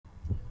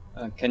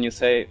Can you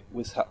say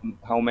with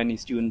how many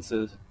students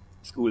the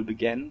school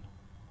began,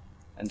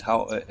 and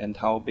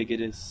how big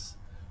it is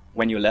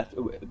when you left?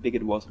 Big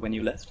it was when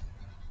you left?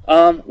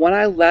 When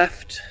I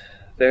left,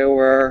 there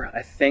were,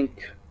 I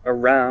think,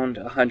 around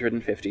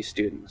 150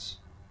 students,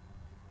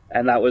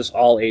 and that was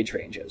all age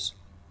ranges.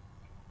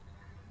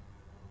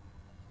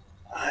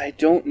 I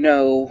don't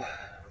know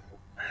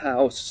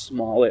how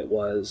small it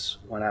was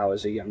when I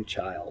was a young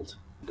child.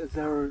 Is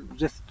there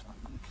just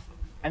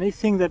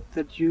anything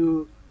that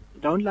you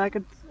don't like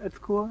at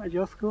school, at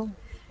your school?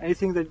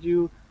 Anything that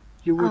you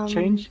would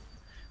change?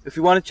 If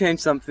we want to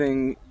change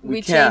something,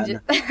 we can. Change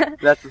it.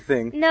 That's the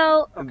thing.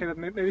 No. Okay, but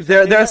maybe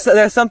There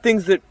are some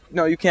things that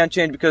you can't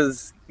change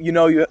because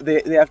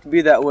they have to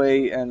be that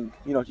way, and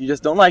you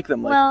just don't like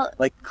them,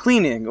 like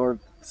cleaning or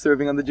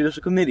serving on the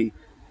judicial committee.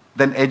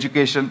 Then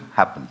education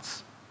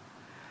happens.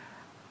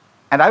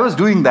 And I was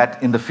doing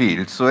that in the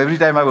field, so every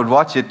time I would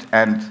watch it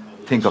and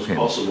think of him.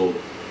 Possible,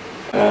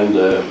 and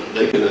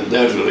they can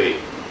undoubtedly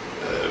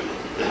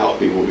help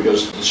people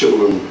because the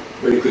children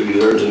very quickly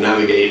learn to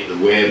navigate the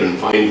web and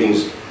find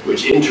things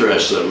which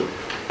interest them.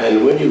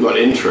 And when you've got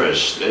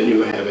interest, then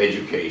you have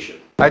education.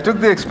 I took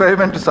the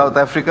experiment to South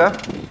Africa.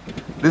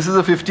 This is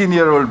a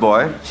 15-year-old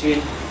boy.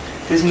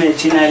 This is my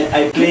chin.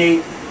 I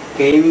play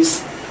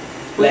games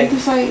like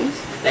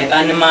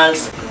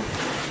animals,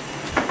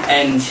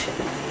 and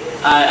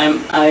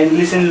I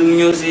listen to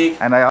music.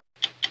 And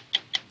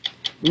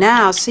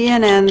Now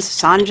CNN's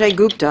Sanjay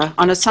Gupta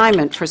on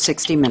assignment for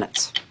 60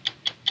 Minutes.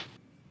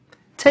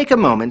 Take a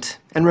moment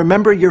and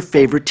remember your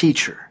favorite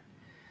teacher.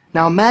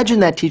 Now imagine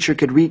that teacher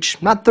could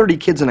reach not 30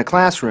 kids in a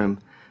classroom,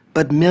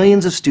 but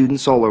millions of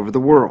students all over the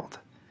world.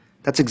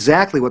 That's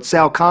exactly what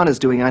Sal Khan is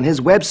doing on his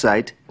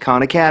website,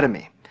 Khan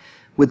Academy.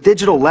 With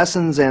digital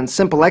lessons and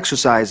simple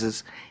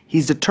exercises,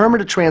 he's determined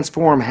to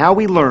transform how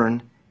we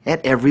learn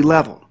at every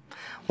level.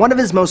 One of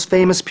his most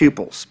famous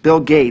pupils, Bill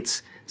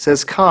Gates,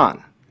 says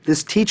Khan,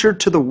 this teacher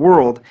to the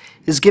world,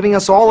 is giving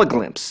us all a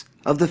glimpse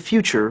of the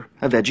future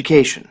of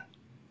education.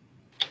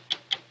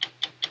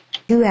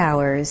 2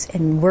 hours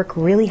and work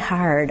really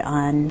hard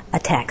on a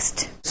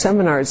text.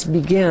 Seminars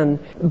begin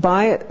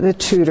by the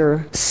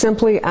tutor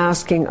simply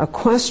asking a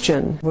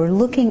question. We're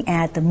looking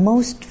at the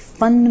most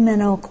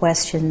fundamental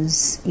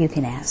questions you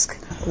can ask.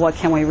 What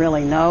can we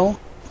really know?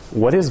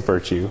 What is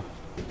virtue?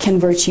 Can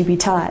virtue be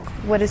taught?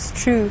 What is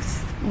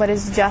truth? What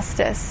is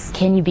justice?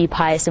 Can you be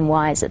pious and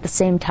wise at the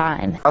same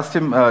time? I asked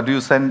him, do you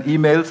send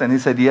emails? And he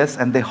said yes,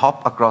 and they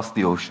hop across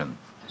the ocean.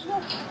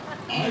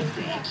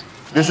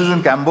 This is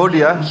in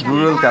Cambodia,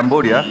 rural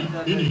Cambodia.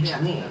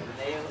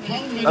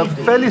 A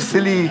fairly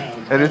silly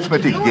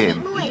arithmetic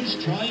game,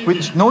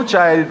 which no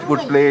child would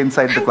play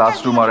inside the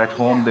classroom or at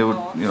home. They would,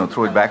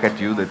 throw it back at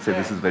you. They'd say,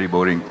 this is very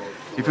boring.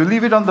 If you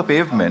leave it on the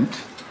pavement,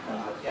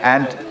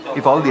 and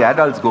if all the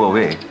adults go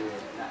away,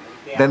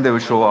 then they will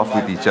show off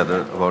with each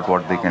other about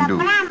what they can do.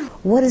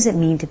 What does it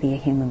mean to be a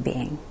human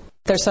being?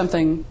 There's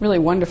something really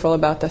wonderful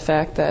about the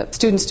fact that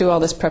students do all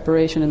this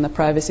preparation in the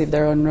privacy of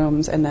their own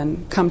rooms and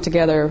then come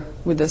together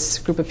with this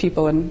group of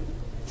people and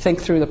think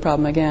through the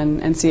problem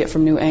again and see it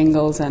from new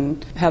angles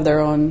and have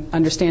their own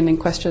understanding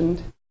questioned.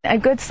 A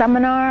good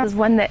seminar is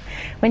one that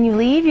when you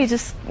leave,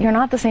 you're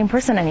not the same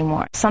person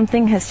anymore.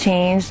 Something has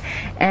changed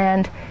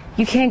and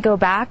you can't go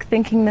back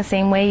thinking the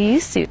same way you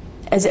used to.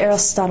 As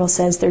Aristotle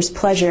says, there's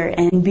pleasure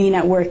in being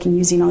at work and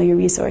using all your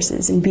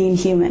resources and being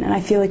human. And I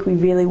feel like we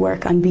really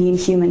work on being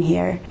human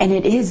here. And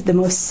it is the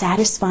most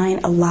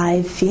satisfying,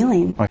 alive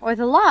feeling. Or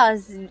the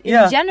laws in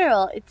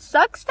general. It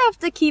sucks to have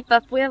to keep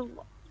up. We have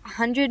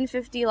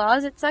 150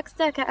 laws. It sucks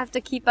to have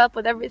to keep up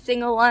with every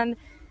single one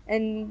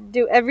and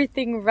do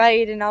everything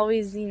right and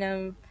always,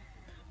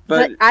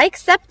 But I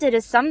accept it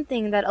as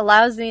something that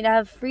allows me to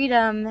have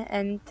freedom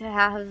and to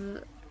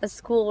have a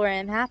school where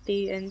I'm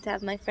happy and to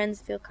have my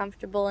friends feel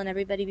comfortable and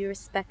everybody be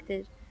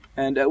respected.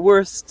 And at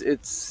worst,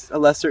 it's a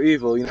lesser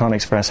evil. Can't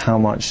express how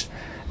much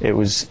it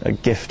was a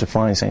gift to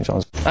flying St.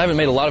 John's. I haven't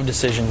made a lot of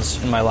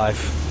decisions in my life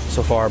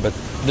so far, but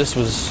this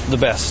was the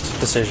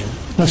best decision.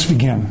 Let's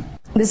begin.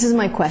 This is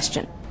my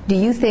question. Do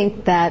you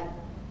think that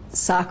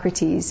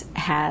Socrates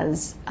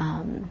has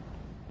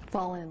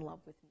fallen in love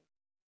with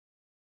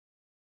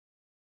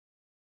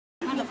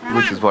me?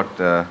 Which is what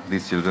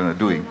these children are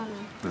doing.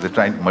 They're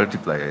trying to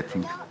multiply, I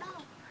think.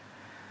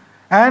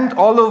 And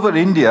all over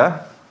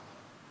India,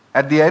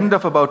 at the end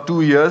of about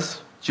 2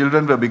 years,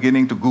 children were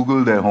beginning to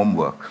Google their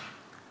homework.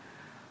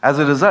 As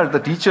a result, the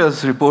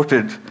teachers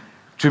reported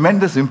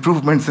tremendous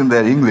improvements in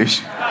their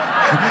English.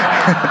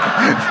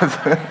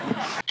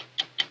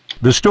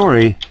 The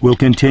story will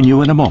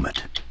continue in a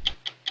moment.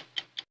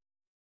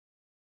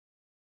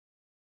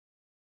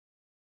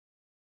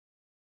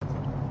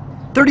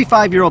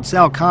 "35-year-old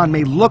Sal Khan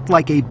may look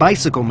like a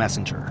bicycle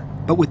messenger,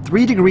 but with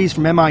 3 degrees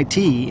from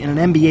MIT and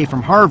an MBA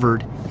from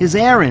Harvard, his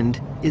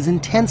errand is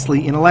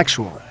intensely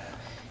intellectual.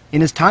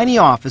 In his tiny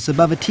office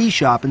above a tea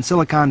shop in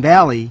Silicon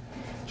Valley,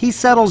 he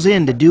settles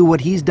in to do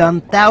what he's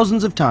done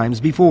thousands of times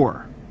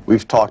before.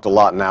 We've talked a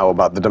lot now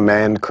about the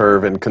demand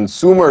curve and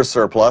consumer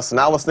surplus.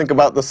 Now let's think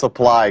about the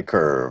supply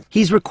curve.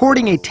 He's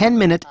recording a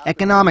 10-minute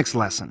economics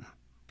lesson.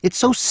 It's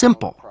so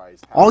simple.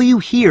 All you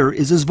hear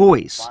is his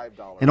voice,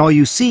 and all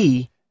you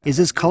see is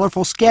his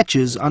colorful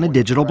sketches on a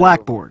digital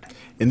blackboard.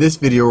 In this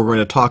video, we're going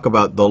to talk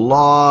about the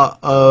law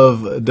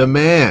of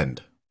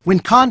demand. When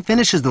Khan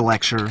finishes the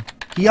lecture,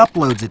 he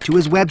uploads it to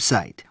his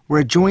website,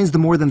 where it joins the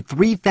more than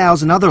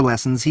 3,000 other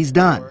lessons he's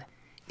done.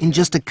 In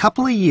just a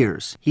couple of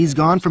years, he's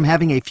gone from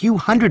having a few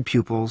hundred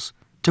pupils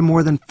to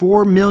more than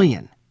 4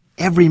 million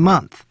every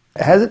month.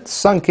 Has it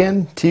sunk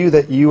in to you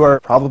that you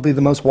are probably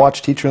the most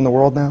watched teacher in the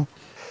world now?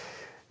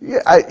 Yeah,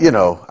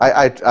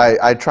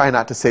 I try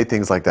not to say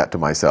things like that to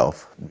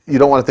myself. You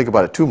don't want to think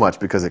about it too much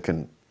because it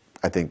can,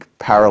 I think,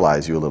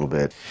 paralyze you a little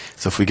bit.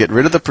 So if we get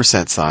rid of the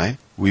percent sign,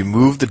 we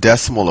move the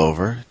decimal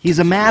over. He's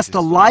amassed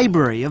a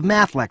library of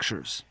math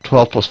lectures.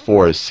 12 plus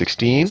 4 is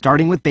 16.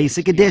 Starting with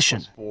basic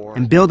addition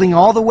and building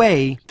all the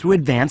way through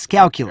advanced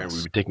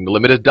calculus. We're taking the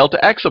limit as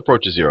delta x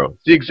approaches 0.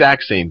 It's the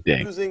exact same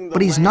thing.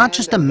 But he's not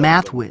just a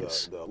math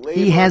whiz.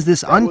 He has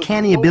this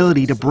uncanny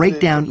ability to break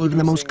down even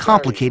the most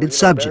complicated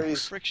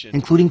subjects,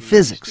 including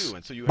physics,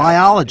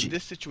 biology,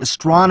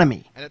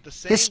 astronomy,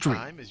 history,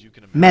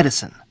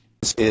 medicine.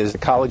 Is a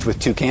college with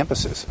 2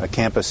 campuses, a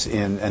campus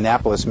in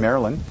Annapolis,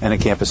 Maryland, and a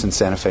campus in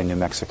Santa Fe, New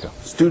Mexico.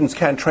 Students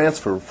can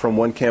transfer from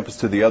one campus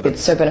to the other.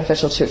 It's so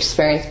beneficial to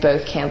experience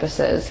both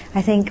campuses.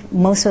 I think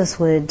most of us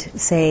would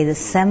say the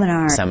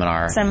seminar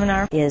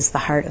Seminar is the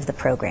heart of the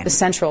program. The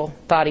central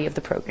body of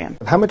the program.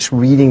 How much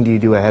reading do you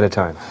do ahead of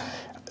time?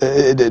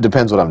 It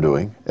depends what I'm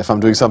doing. If I'm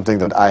doing something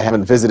that I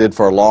haven't visited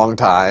for a long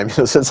time,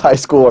 since high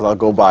school, I'll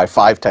go buy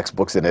 5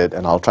 textbooks in it,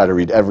 and I'll try to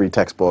read every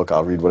textbook.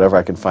 I'll read whatever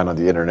I can find on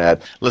the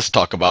internet. Let's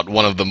talk about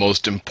one of the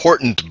most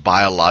important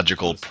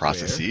biological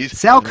processes.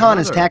 Sal Khan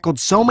has tackled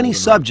so many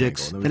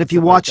subjects that if you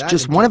watched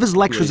just one of his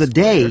lectures a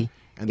day,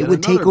 it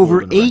would take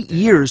over 8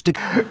 years to...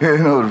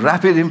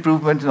 Rapid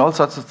improvement in all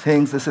sorts of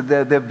things. They said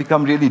they've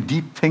become really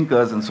deep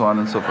thinkers and so on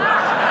and so forth.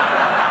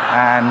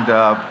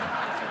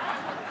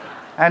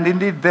 And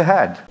indeed they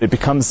had. It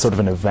becomes sort of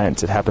an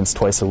event. It happens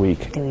twice a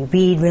week. We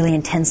read really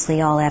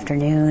intensely all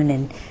afternoon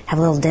and have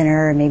a little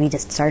dinner and maybe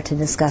just start to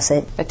discuss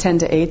it. At 10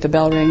 to 8, the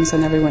bell rings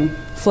and everyone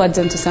floods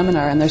into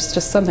seminar, and there's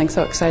just something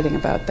so exciting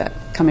about that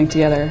coming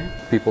together.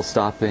 People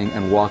stopping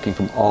and walking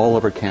from all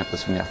over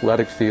campus, from the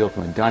athletic field,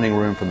 from the dining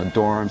room, from the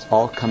dorms,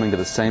 all coming to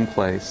the same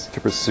place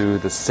to pursue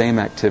the same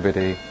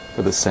activity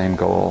for the same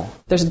goal.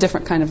 There's a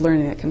different kind of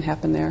learning that can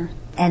happen there.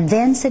 And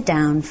then sit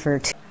down for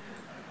 2.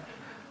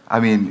 I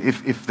mean,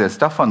 if there's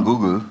stuff on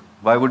Google,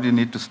 why would you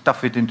need to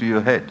stuff it into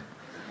your head?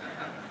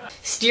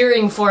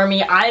 Steering for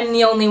me, I'm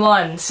the only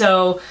one.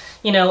 So,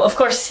 of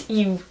course,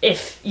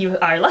 if you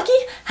are lucky,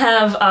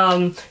 have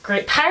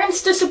great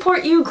parents to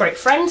support you, great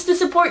friends to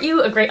support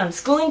you, a great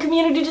unschooling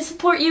community to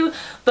support you.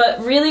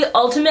 But really,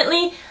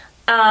 ultimately,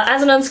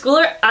 as an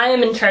unschooler, I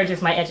am in charge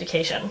of my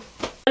education.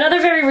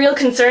 Another very real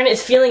concern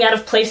is feeling out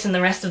of place in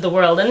the rest of the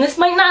world, and this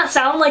might not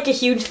sound like a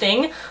huge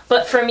thing,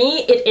 but for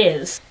me, it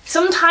is.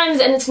 Sometimes,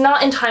 and it's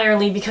not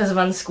entirely because of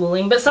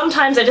unschooling, but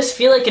sometimes I just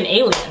feel like an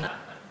alien.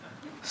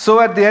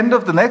 So at the end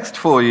of the next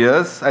 4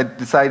 years, I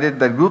decided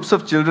that groups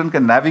of children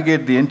can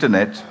navigate the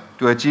internet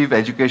to achieve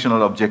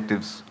educational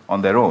objectives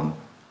on their own.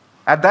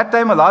 At that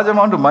time, a large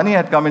amount of money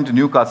had come into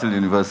Newcastle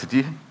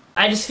University.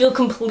 I just feel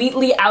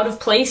completely out of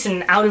place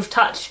and out of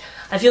touch.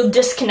 I feel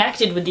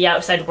disconnected with the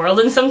outside world,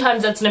 and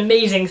sometimes that's an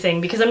amazing thing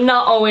because I'm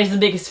not always the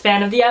biggest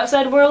fan of the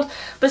outside world,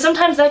 but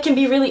sometimes that can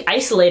be really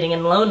isolating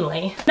and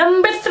lonely.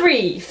 Number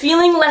 3,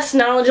 feeling less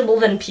knowledgeable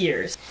than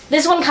peers.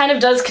 This one kind of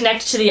does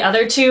connect to the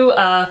other two,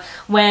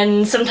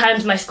 when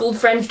sometimes my school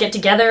friends get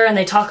together and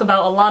they talk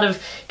about a lot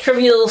of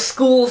trivial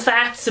school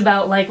facts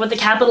about like what the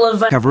capital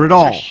of... Cover it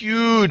all.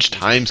 Huge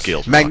time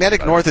scales.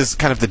 Magnetic north is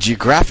kind of the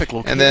geographic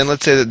location. And then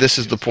let's say that this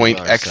is the point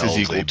x is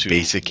equal to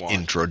basic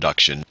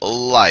introduction.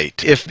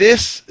 Light. If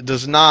this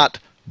does not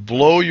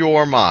blow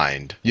your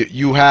mind,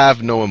 you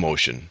have no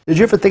emotion. Did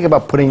you ever think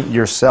about putting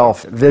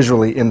yourself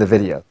visually in the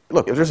video?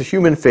 Look, if there's a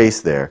human face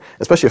there,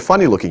 especially a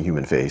funny-looking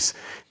human face,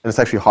 then it's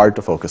actually hard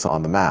to focus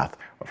on the math.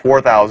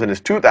 4,000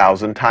 is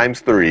 2,000 times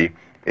 3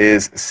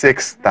 is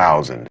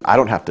 6,000. I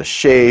don't have to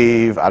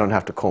shave, I don't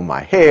have to comb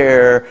my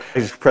hair. I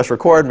just press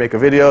record, make a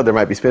video, there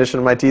might be spinach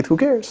in my teeth, who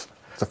cares?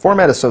 The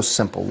format is so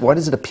simple. Why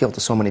does it appeal to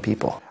so many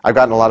people? I've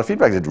gotten a lot of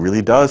feedback. It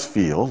really does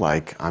feel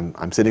like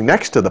I'm sitting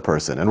next to the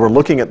person and we're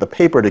looking at the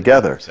paper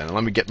together. And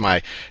let me get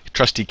my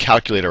trusty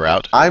calculator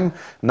out. I'm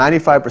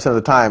 95% of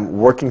the time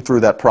working through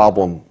that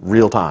problem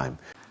real time.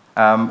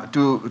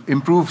 To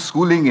improve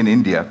schooling in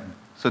India.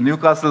 So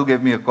Newcastle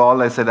gave me a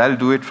call. I said, I'll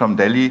do it from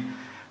Delhi.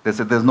 They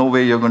said, there's no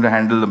way you're going to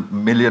handle £1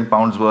 million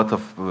worth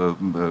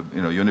of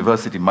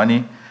university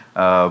money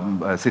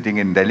sitting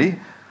in Delhi.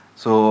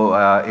 So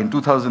in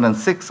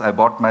 2006, I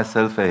bought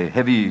myself a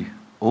heavy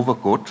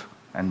overcoat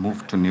and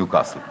moved to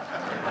Newcastle.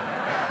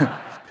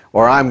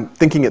 Or I'm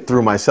thinking it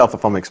through myself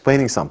if I'm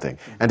explaining something.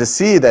 And to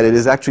see that it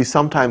is actually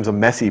sometimes a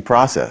messy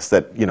process,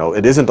 that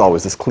it isn't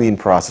always this clean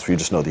process where you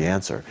just know the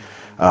answer.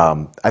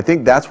 I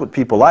think that's what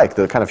people like,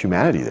 the kind of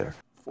humanity there.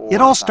 It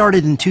all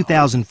started in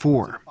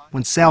 2004,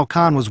 when Sal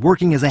Khan was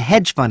working as a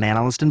hedge fund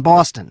analyst in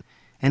Boston,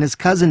 and his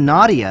cousin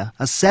Nadia,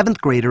 a 7th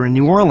grader in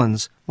New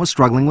Orleans, was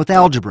struggling with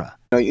algebra.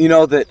 You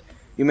know that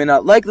you may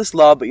not like this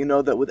law, but you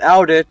know that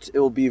without it, it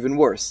will be even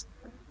worse.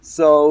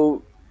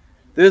 So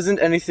there isn't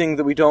anything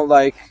that we don't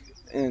like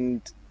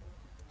and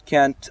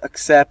can't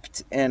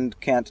accept and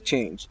can't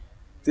change.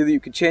 It's either you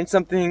can change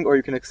something or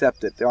you can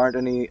accept it. There aren't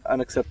any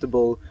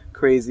unacceptable,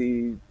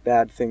 crazy,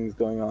 bad things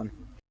going on.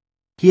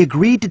 He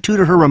agreed to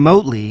tutor her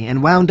remotely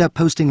and wound up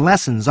posting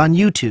lessons on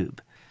YouTube.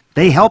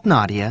 They helped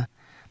Nadia,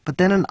 but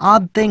then an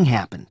odd thing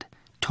happened.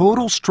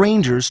 Total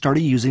strangers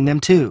started using them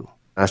too.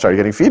 I started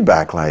getting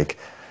feedback like,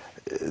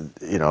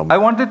 I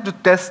wanted to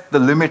test the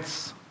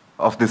limits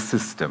of this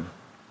system.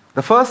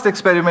 The first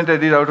experiment I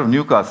did out of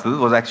Newcastle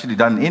was actually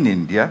done in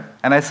India,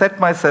 and I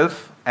set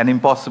myself an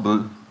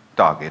impossible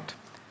target.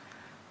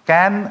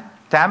 Can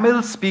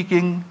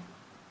Tamil-speaking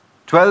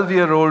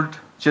 12-year-old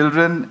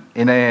children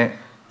in a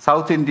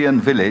South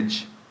Indian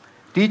village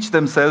teach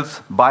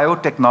themselves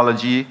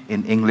biotechnology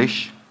in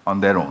English on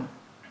their own?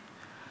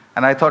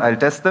 And I thought, I'll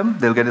test them,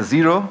 they'll get a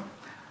 0,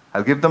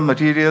 I'll give them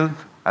material,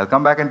 I'll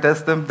come back and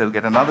test them, they'll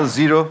get another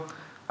 0,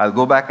 I'll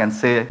go back and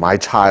say, my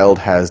child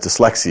has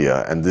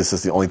dyslexia and this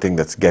is the only thing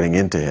that's getting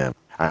into him.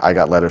 I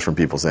got letters from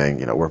people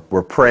saying,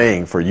 we're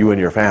praying for you and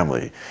your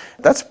family.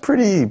 That's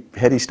pretty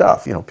heady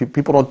stuff.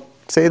 People don't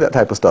say that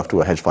type of stuff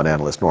to a hedge fund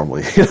analyst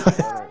normally.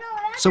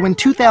 So in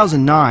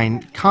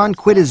 2009, Khan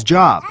quit his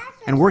job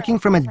and, working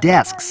from a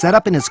desk set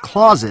up in his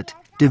closet,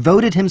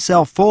 devoted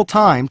himself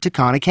full-time to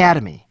Khan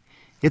Academy.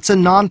 It's a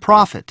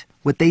non-profit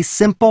with a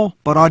simple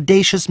but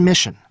audacious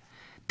mission: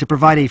 to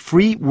provide a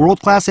free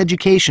world-class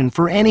education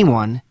for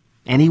anyone,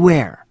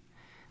 anywhere.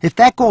 If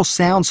that goal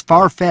sounds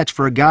far-fetched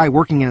for a guy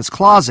working in his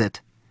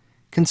closet,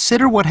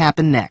 consider what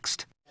happened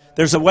next.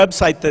 There's a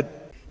website that...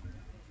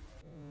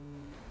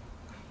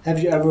 Have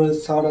you ever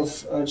thought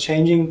of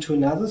changing to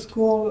another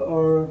school,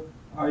 or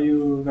are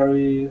you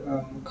very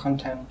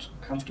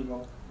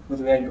comfortable with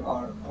where you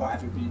are, or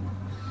have you been?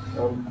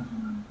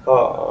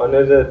 I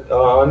know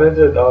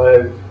that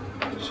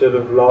I should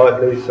have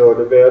lightly thought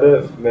about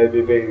it,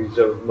 maybe because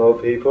of more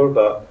people,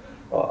 but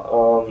I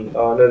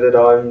know that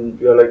I'm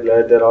really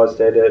glad that I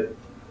stayed at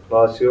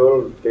my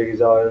school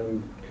because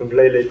I'm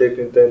completely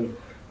different than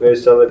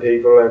most other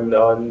people and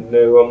I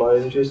know what my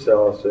interests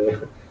are.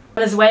 So.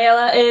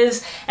 Venezuela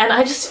is, and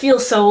I just feel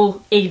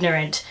so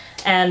ignorant.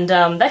 And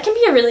that can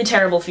be a really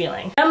terrible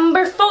feeling.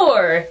 Number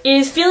 4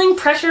 is feeling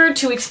pressure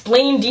to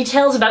explain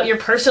details about your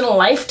personal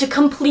life to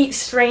complete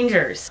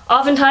strangers.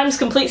 Oftentimes,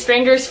 complete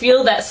strangers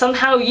feel that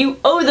somehow you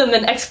owe them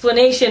an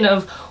explanation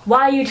of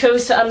why you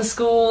chose to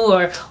unschool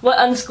or what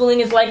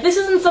unschooling is like. This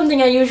isn't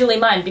something I usually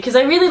mind because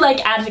I really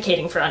like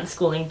advocating for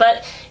unschooling,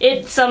 but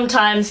it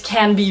sometimes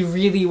can be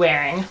really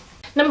wearing.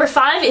 Number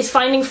 5 is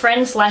finding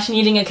friends /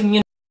 needing a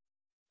community.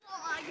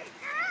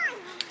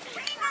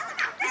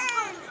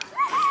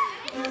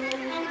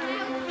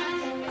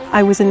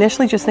 I was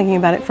initially just thinking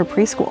about it for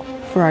preschool,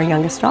 for our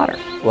youngest daughter.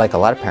 Like a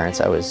lot of parents,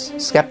 I was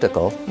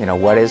skeptical.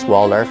 What is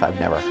Waldorf? I've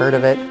never heard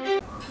of it.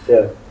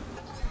 Yeah.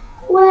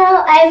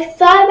 Well, I've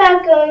thought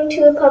about going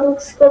to a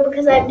public school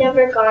because I've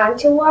never gone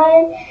to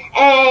one,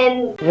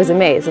 and I was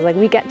amazed. I was like,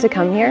 we get to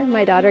come here?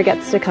 My daughter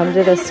gets to come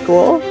to this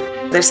school?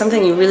 There's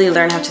something you really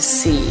learn how to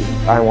see.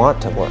 I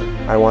want to learn.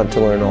 I want to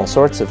learn all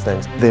sorts of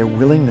things. Their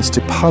willingness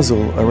to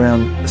puzzle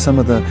around some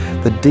of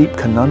the deep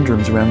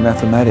conundrums around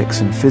mathematics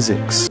and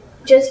physics.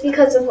 Just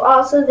because of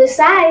also the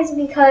size,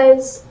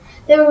 because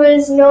there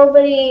was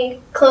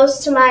nobody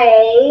close to my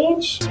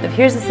age. But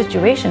here's the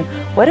situation.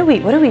 What do we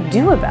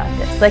do about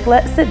this? Like,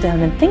 let's sit down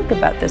and think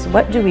about this.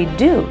 What do we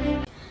do?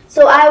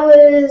 So I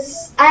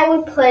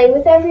would play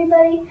with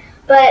everybody,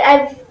 but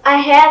I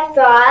have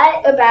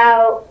thought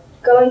about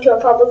going to a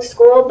public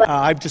school. But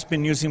I've just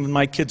been using with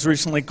my kids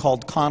recently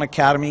called Khan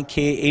Academy,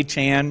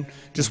 K-H-A-N.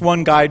 Just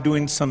one guy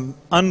doing some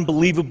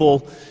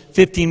unbelievable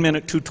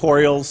 15-minute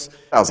tutorials.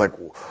 I was like,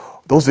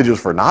 those videos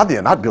for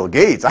Nadia, not Bill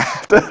Gates. I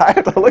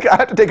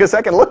have to take a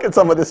second look at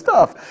some of this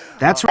stuff.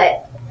 That's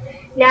right.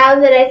 Now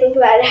that I think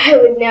about it, I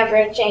would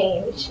never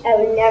change. I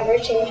would never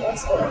change my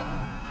school.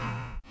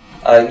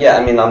 Yeah,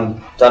 I mean,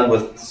 I'm done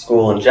with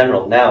school in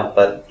general now,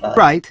 but...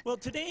 Right.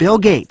 Bill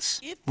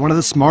Gates, one of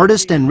the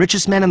smartest and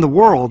richest men in the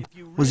world,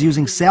 was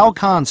using Sal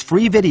Khan's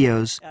free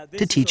videos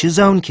to teach his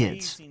own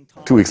kids.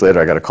 2 weeks later,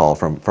 I got a call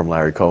from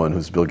Larry Cohen,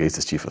 who's Bill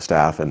Gates' chief of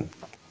staff, and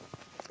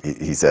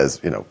he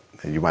says,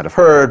 you might have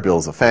heard,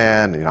 Bill's a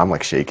fan. I'm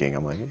like shaking.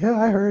 I'm like, yeah,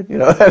 I heard,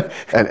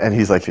 and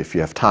he's like, if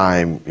you have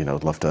time,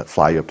 I'd love to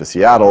fly you up to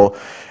Seattle.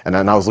 And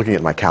then I was looking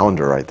at my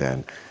calendar right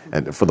then,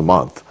 and for the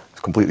month,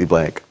 it's completely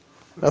blank.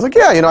 I was like,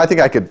 yeah, I think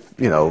I could,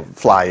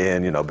 fly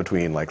in,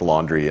 between like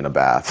laundry and a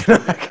bath.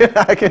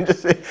 I can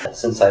just see.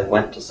 Since I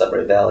went to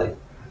Sudbury Valley,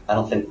 I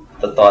don't think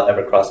the thought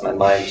ever crossed my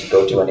mind to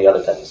go to any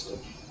other type of school.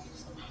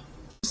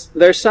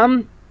 There's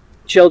some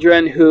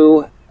children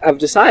who have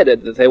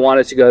decided that they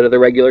wanted to go to the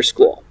regular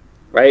school.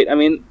 Right? I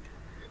mean,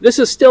 this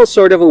is still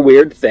sort of a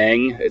weird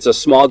thing. It's a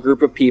small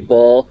group of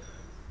people.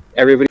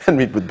 Everybody can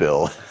meet with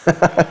Bill.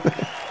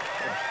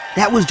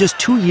 That was just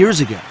 2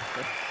 years ago.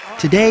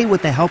 Today,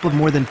 with the help of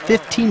more than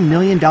 $15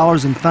 million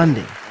in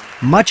funding,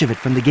 much of it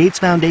from the Gates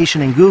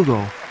Foundation and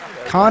Google,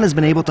 Khan has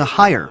been able to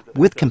hire,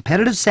 with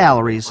competitive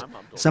salaries,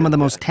 some of the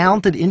most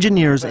talented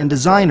engineers and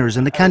designers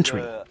in the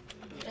country.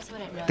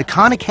 The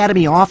Khan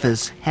Academy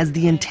office has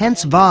the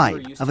intense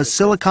vibe of a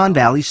Silicon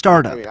Valley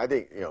startup.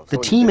 The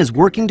team is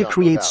working to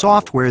create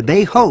software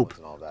they hope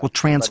will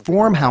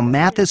transform how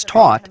math is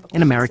taught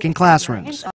in American classrooms.